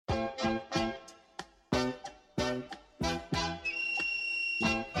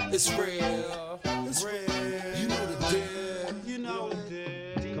It's real. It's real. You know the deal. You know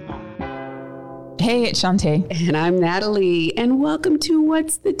the deal. Come on. Hey, it's Shantae. And I'm Natalie. And welcome to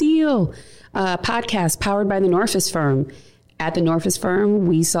What's the Deal? A podcast powered by the Norfus Firm. At the Norfus Firm,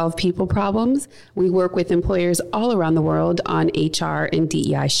 we solve people problems. We work with employers all around the world on HR and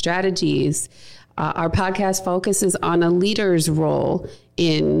DEI strategies. Our podcast focuses on a leader's role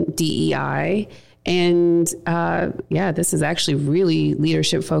in DEI. And this is actually really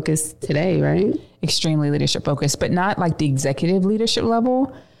leadership focused today, right? Extremely leadership focused, but not like the executive leadership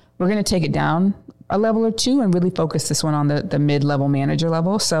level. We're going to take it down a level or two and really focus this one on the mid-level manager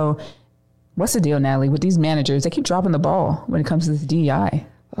level. So what's the deal, Natalie, with these managers? They keep dropping the ball when it comes to this DEI.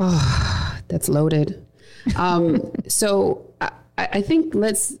 Oh, that's loaded. So I think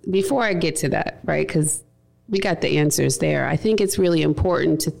before I get to that, right, because we got the answers there, I think it's really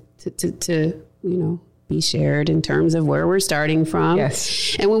important to be shared in terms of where we're starting from.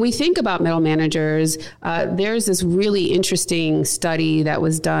 Yes. And when we think about middle managers, there's this really interesting study that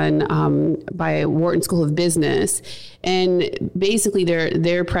was done by Wharton School of Business. And basically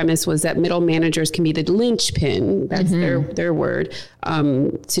their premise was that middle managers can be the linchpin, that's their word,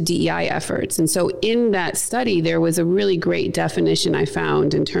 to DEI efforts. And so in that study, there was a really great definition I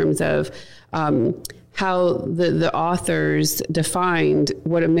found in terms of how the authors defined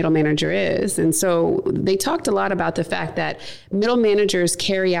what a middle manager is. And so they talked a lot about the fact that middle managers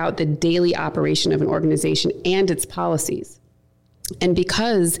carry out the daily operation of an organization and its policies. And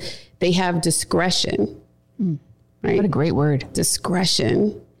because they have discretion, right? What a great word.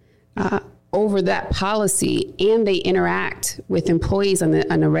 Discretion over that policy, and they interact with employees on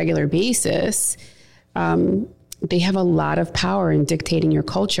a regular basis, they have a lot of power in dictating your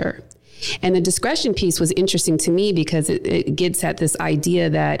culture. And the discretion piece was interesting to me because it gets at this idea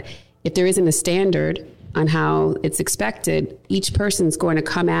that if there isn't a standard on how it's expected, each person's going to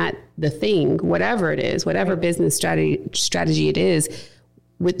come at the thing, whatever it is, whatever business strategy it is,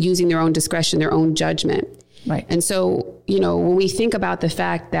 with using their own discretion, their own judgment. Right. And so, when we think about the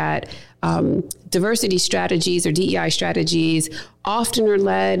fact that diversity strategies or DEI strategies often are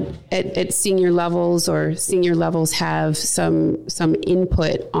led at senior levels, or senior levels have some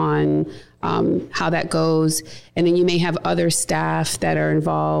input on how that goes. And then you may have other staff that are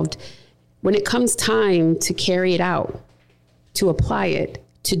involved. When it comes time to carry it out, to apply it,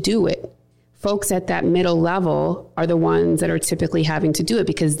 to do it, folks at that middle level are the ones that are typically having to do it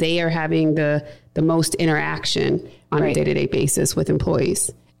because they are having the most interaction on a day-to-day basis with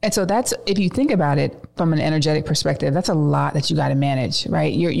employees. And so that's, if you think about it from an energetic perspective, that's a lot that you got to manage,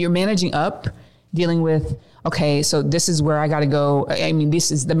 right? You're managing up, dealing with, okay, so this is where I got to go. I mean, this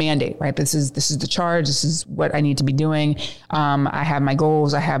is the mandate, right? This is the charge. This is what I need to be doing. I have my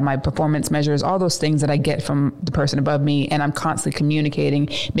goals. I have my performance measures, all those things that I get from the person above me. And I'm constantly communicating,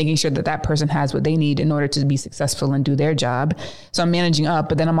 making sure that person has what they need in order to be successful and do their job. So I'm managing up,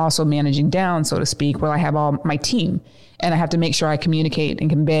 but then I'm also managing down, so to speak, where I have all my team. And I have to make sure I communicate and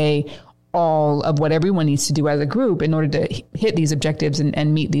convey all of what everyone needs to do as a group in order to hit these objectives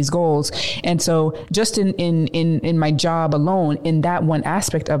and meet these goals. And so just in my job alone, in that one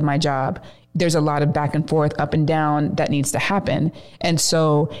aspect of my job, there's a lot of back and forth, up and down that needs to happen. And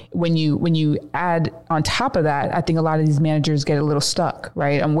so when you add on top of that, I think a lot of these managers get a little stuck,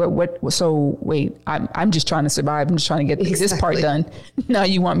 right? And I'm just trying to survive. I'm just trying to get this part done. Now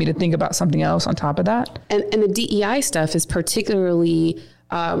you want me to think about something else on top of that? And the DEI stuff is particularly,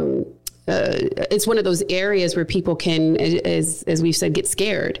 it's one of those areas where people can, as we've said, get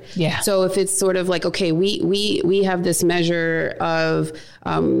scared. Yeah. So if it's sort of like, okay, we have this measure of,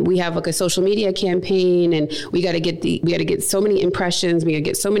 we have like a social media campaign, and we got to get so many impressions, we got to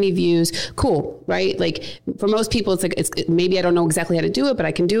get so many views. Cool, right? Like for most people, it's maybe I don't know exactly how to do it, but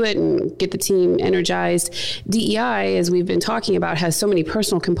I can do it and get the team energized. DEI, as we've been talking about, has so many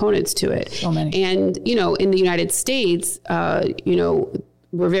personal components to it. So many. And in the United States,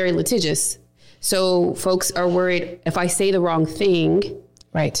 we're very litigious. So folks are worried if I say the wrong thing,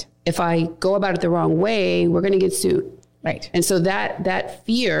 right? If I go about it the wrong way, we're going to get sued. Right. And so that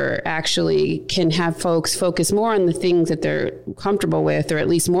fear actually can have folks focus more on the things that they're comfortable with, or at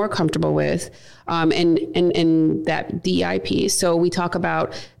least more comfortable with, and that DEI piece. So we talk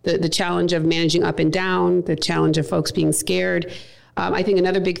about the challenge of managing up and down, the challenge of folks being scared. I think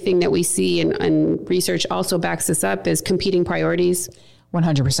another big thing that we see, and research also backs this up, is competing priorities.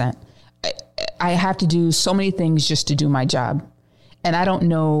 100%. I have to do so many things just to do my job. And I don't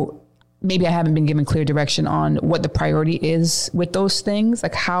know maybe I haven't been given clear direction on what the priority is with those things.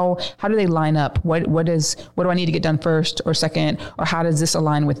 Like how do they line up? What do I need to get done first or second, or how does this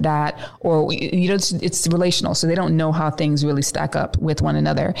align with that? Or, it's relational. So they don't know how things really stack up with one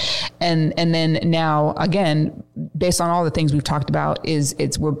another. And then now again, based on all the things we've talked about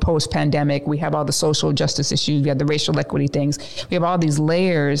we're post pandemic. We have all the social justice issues. We have the racial equity things. We have all these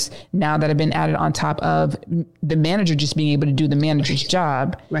layers now that have been added on top of the manager just being able to do the manager's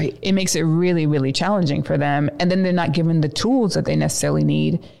job. Right. It makes it really, really challenging for them. And then they're not given the tools that they necessarily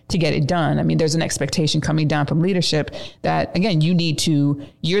need to get it done. I mean, there's an expectation coming down from leadership that, again,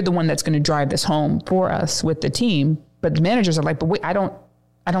 you're the one that's going to drive this home for us with the team. But the managers are like, but wait, I don't.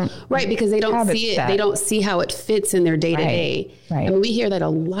 Right, because they don't see it. They don't see how it fits in their day to day. Right. I mean, we hear that a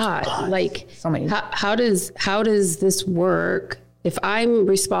lot. Like, so many. How does this work? If I'm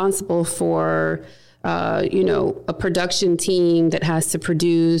responsible for a production team that has to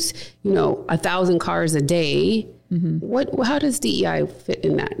produce, 1,000 cars a day. Mm-hmm. How does DEI fit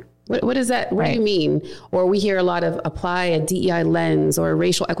in that? What is that? What do you mean? Or we hear a lot of apply a DEI lens or a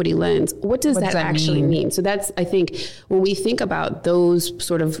racial equity lens. What does that actually mean? So that's, I think, when we think about those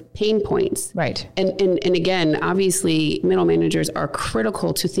sort of pain points. Right. And again, obviously middle managers are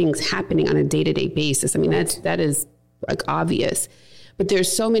critical to things happening on a day-to-day basis. I mean, that is like obvious. But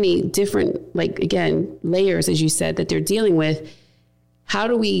there's so many different, like, again, layers, as you said, that they're dealing with. How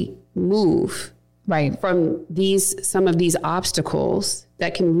do we move from some of these obstacles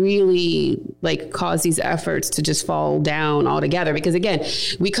that can really like cause these efforts to just fall down altogether? Because again,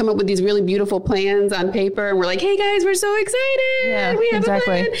 we come up with these really beautiful plans on paper and we're like, hey guys, we're so excited. We have a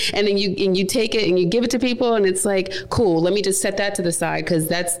plan. And then you take it and you give it to people and it's like, cool, let me just set that to the side.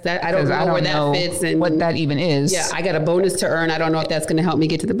 Cause I don't know where that fits and what that even is. Yeah. I got a bonus to earn. I don't know if that's going to help me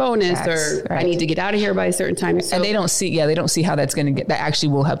get to the bonus I need to get out of here by a certain time. So, and they don't see how that's going to that actually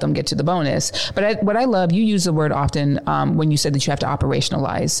will help them get to the bonus. But what I love, you use the word often when you said that you have to operationalize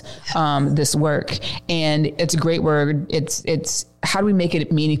this work, and it's a great word. It's how do we make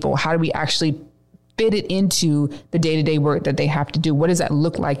it meaningful? How do we actually fit it into the day-to-day work that they have to do? What does that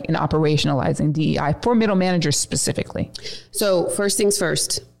look like in operationalizing DEI for middle managers specifically? So first things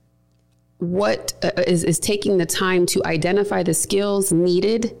first, what is taking the time to identify the skills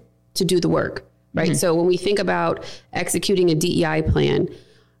needed to do the work, right? Mm-hmm. So when we think about executing a DEI plan,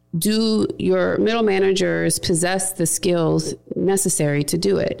 do your middle managers possess the skills necessary to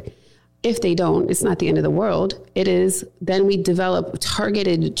do it? If they don't, it's not the end of the world. It is. Then we develop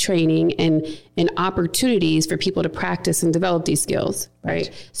targeted training and opportunities for people to practice and develop these skills, right?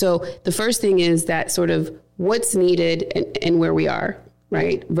 So the first thing is that sort of what's needed and where we are,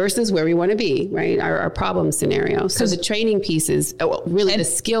 right? Versus where we want to be, right? Our problem scenario. So the training piece is really the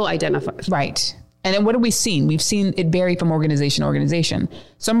skill identifier. Right. And then what have we seen? We've seen it vary from organization to organization.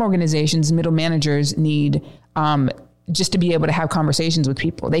 Some organizations, middle managers need just to be able to have conversations with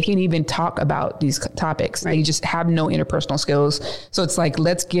people. They can't even talk about these topics. Right. They just have no interpersonal skills. So it's like,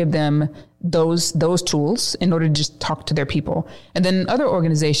 let's give them those tools in order to just talk to their people. And then other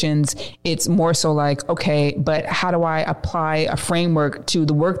organizations, it's more so like, okay, but how do I apply a framework to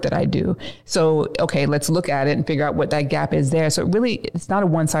the work that I do? So, okay, let's look at it and figure out what that gap is there. So really, it's not a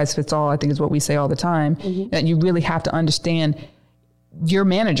one size fits all, I think is what we say all the time, that you really have to understand your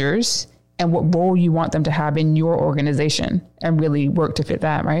managers and what role you want them to have in your organization and really work to fit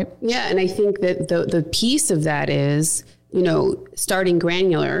that, right? Yeah, and I think that the piece of that is, starting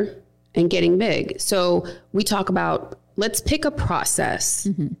granular and getting big. So we talk about, let's pick a process,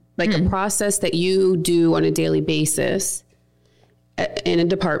 like a process that you do on a daily basis in a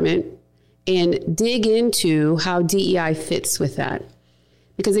department, and dig into how DEI fits with that.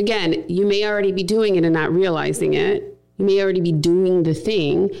 Because again, you may already be doing it and not realizing it. You may already be doing the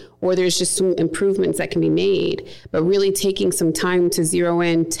thing, or there's just some improvements that can be made, but really taking some time to zero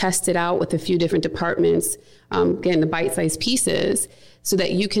in, test it out with a few different departments, again, the bite-sized pieces, so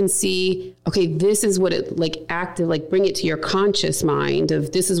that you can see, okay, this is what it bring it to your conscious mind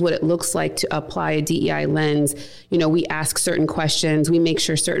of this is what it looks like to apply a DEI lens. We ask certain questions, we make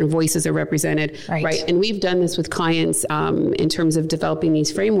sure certain voices are represented, right? And we've done this with clients in terms of developing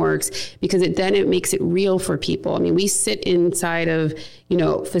these frameworks, because it makes it real for people. I mean, we sit inside of,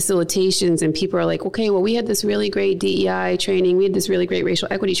 facilitations and people are like, okay, well, we had this really great DEI training. We had this really great racial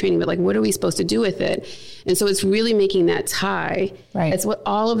equity training, but like, what are we supposed to do with it? And so it's really making that tie. Right. That's what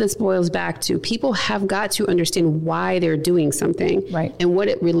all of this boils back to. People have got to understand why they're doing something and what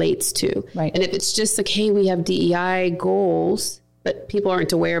it relates to. Right. And if it's just like, hey, we have DEI goals, but people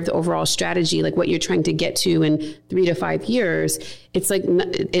aren't aware of the overall strategy, like what you're trying to get to in 3 to 5 years, it's like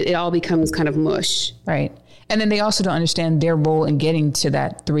it all becomes kind of mush. Right. And then they also don't understand their role in getting to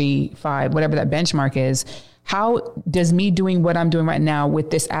that 3, 5, whatever that benchmark is. How does me doing what I'm doing right now with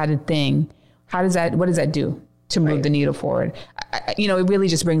this added thing, what does that do to move the needle forward? It really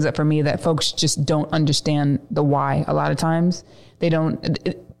just brings up for me that folks just don't understand the why a lot of times.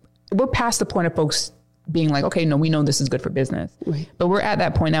 We're past the point of folks being like, okay, no, we know this is good for business. Right. But we're at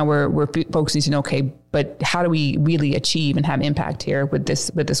that point now where folks need to know, okay, but how do we really achieve and have impact here with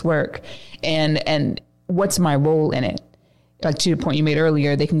this work? And what's my role in it? Like to the point you made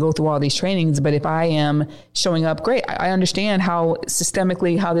earlier, they can go through all these trainings, but if I am showing up, great. I understand how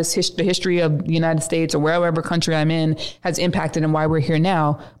systemically, how the history of the United States or wherever country I'm in has impacted and why we're here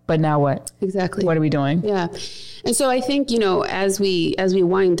now. But now what? Exactly. What are we doing? Yeah. And so I think, as we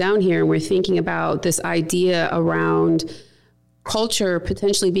wind down here and we're thinking about this idea around culture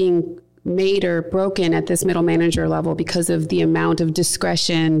potentially being made or broken at this middle manager level because of the amount of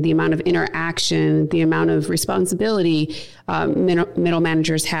discretion, the amount of interaction, the amount of responsibility middle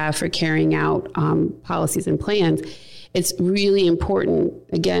managers have for carrying out policies and plans. It's really important,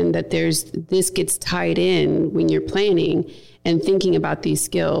 again, that this gets tied in when you're planning and thinking about these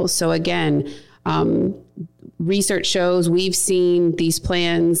skills. So again, research shows we've seen these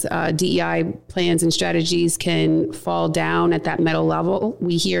plans, DEI plans and strategies can fall down at that middle level.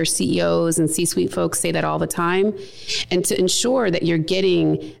 We hear CEOs and C-suite folks say that all the time. And to ensure that you're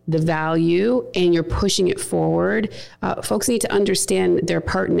getting the value and you're pushing it forward, folks need to understand their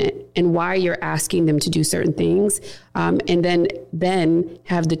part in it and why you're asking them to do certain things. And then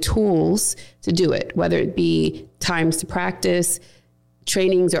have the tools to do it, whether it be times to practice,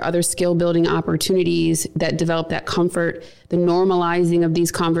 trainings or other skill building opportunities that develop that comfort, the normalizing of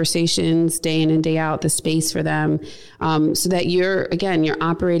these conversations day in and day out, the space for them, so that you're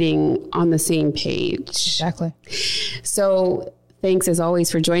operating on the same page. Exactly. So thanks as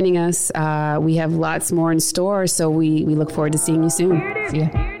always for joining us. We have lots more in store, so we look forward to seeing you soon. See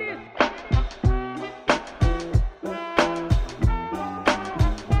ya.